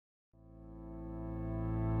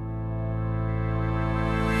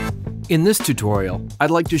In this tutorial,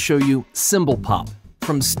 I'd like to show you Symbol Pop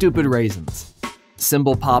from Stupid Raisins.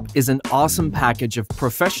 Symbol Pop is an awesome package of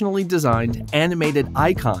professionally designed animated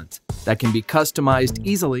icons that can be customized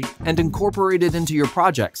easily and incorporated into your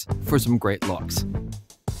projects for some great looks.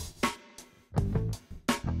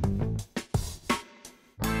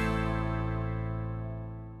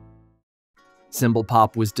 Symbol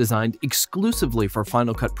Pop was designed exclusively for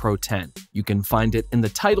Final Cut Pro X. You can find it in the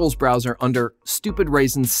Titles browser under Stupid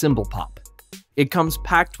Raisins Symbol Pop. It comes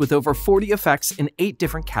packed with over 40 effects in 8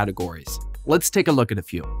 different categories. Let's take a look at a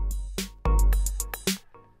few.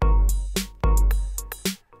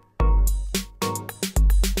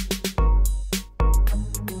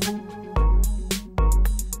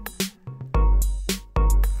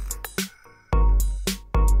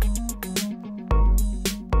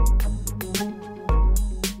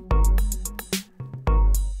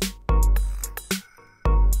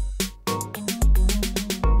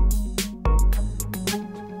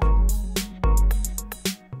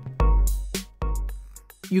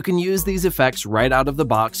 You can use these effects right out of the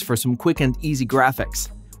box for some quick and easy graphics,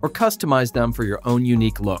 or customize them for your own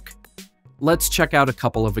unique look. Let's check out a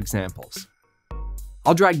couple of examples.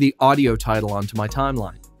 I'll drag the audio title onto my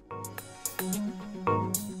timeline.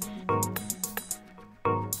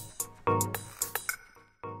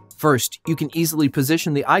 First, you can easily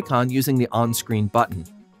position the icon using the on-screen button.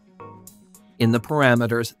 In the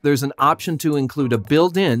parameters, there's an option to include a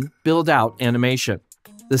built-in, build-out animation.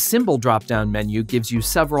 The symbol drop-down menu gives you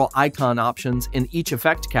several icon options in each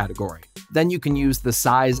effect category. Then you can use the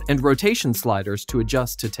size and rotation sliders to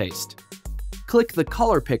adjust to taste. Click the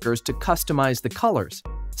color pickers to customize the colors,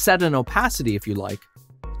 set an opacity if you like,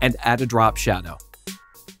 and add a drop shadow.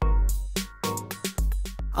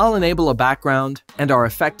 I'll enable a background, and our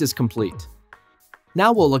effect is complete.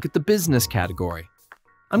 Now we'll look at the business category.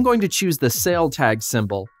 I'm going to choose the sale tag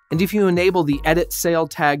symbol, and if you enable the Edit Sale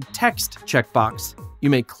Tag Text checkbox, you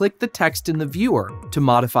may click the text in the viewer to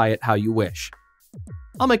modify it how you wish.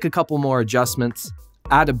 I'll make a couple more adjustments,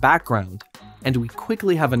 add a background, and we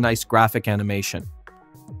quickly have a nice graphic animation.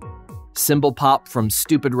 Symbol Pop from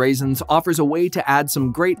Stupid Raisins offers a way to add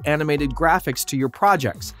some great animated graphics to your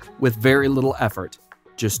projects with very little effort.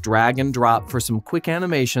 Just drag and drop for some quick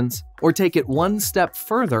animations, or take it one step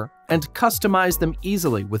further and customize them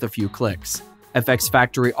easily with a few clicks.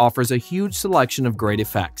 FxFactory offers a huge selection of great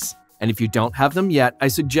effects. And if you don't have them yet, I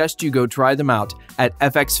suggest you go try them out at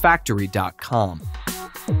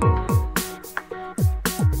FxFactory.com.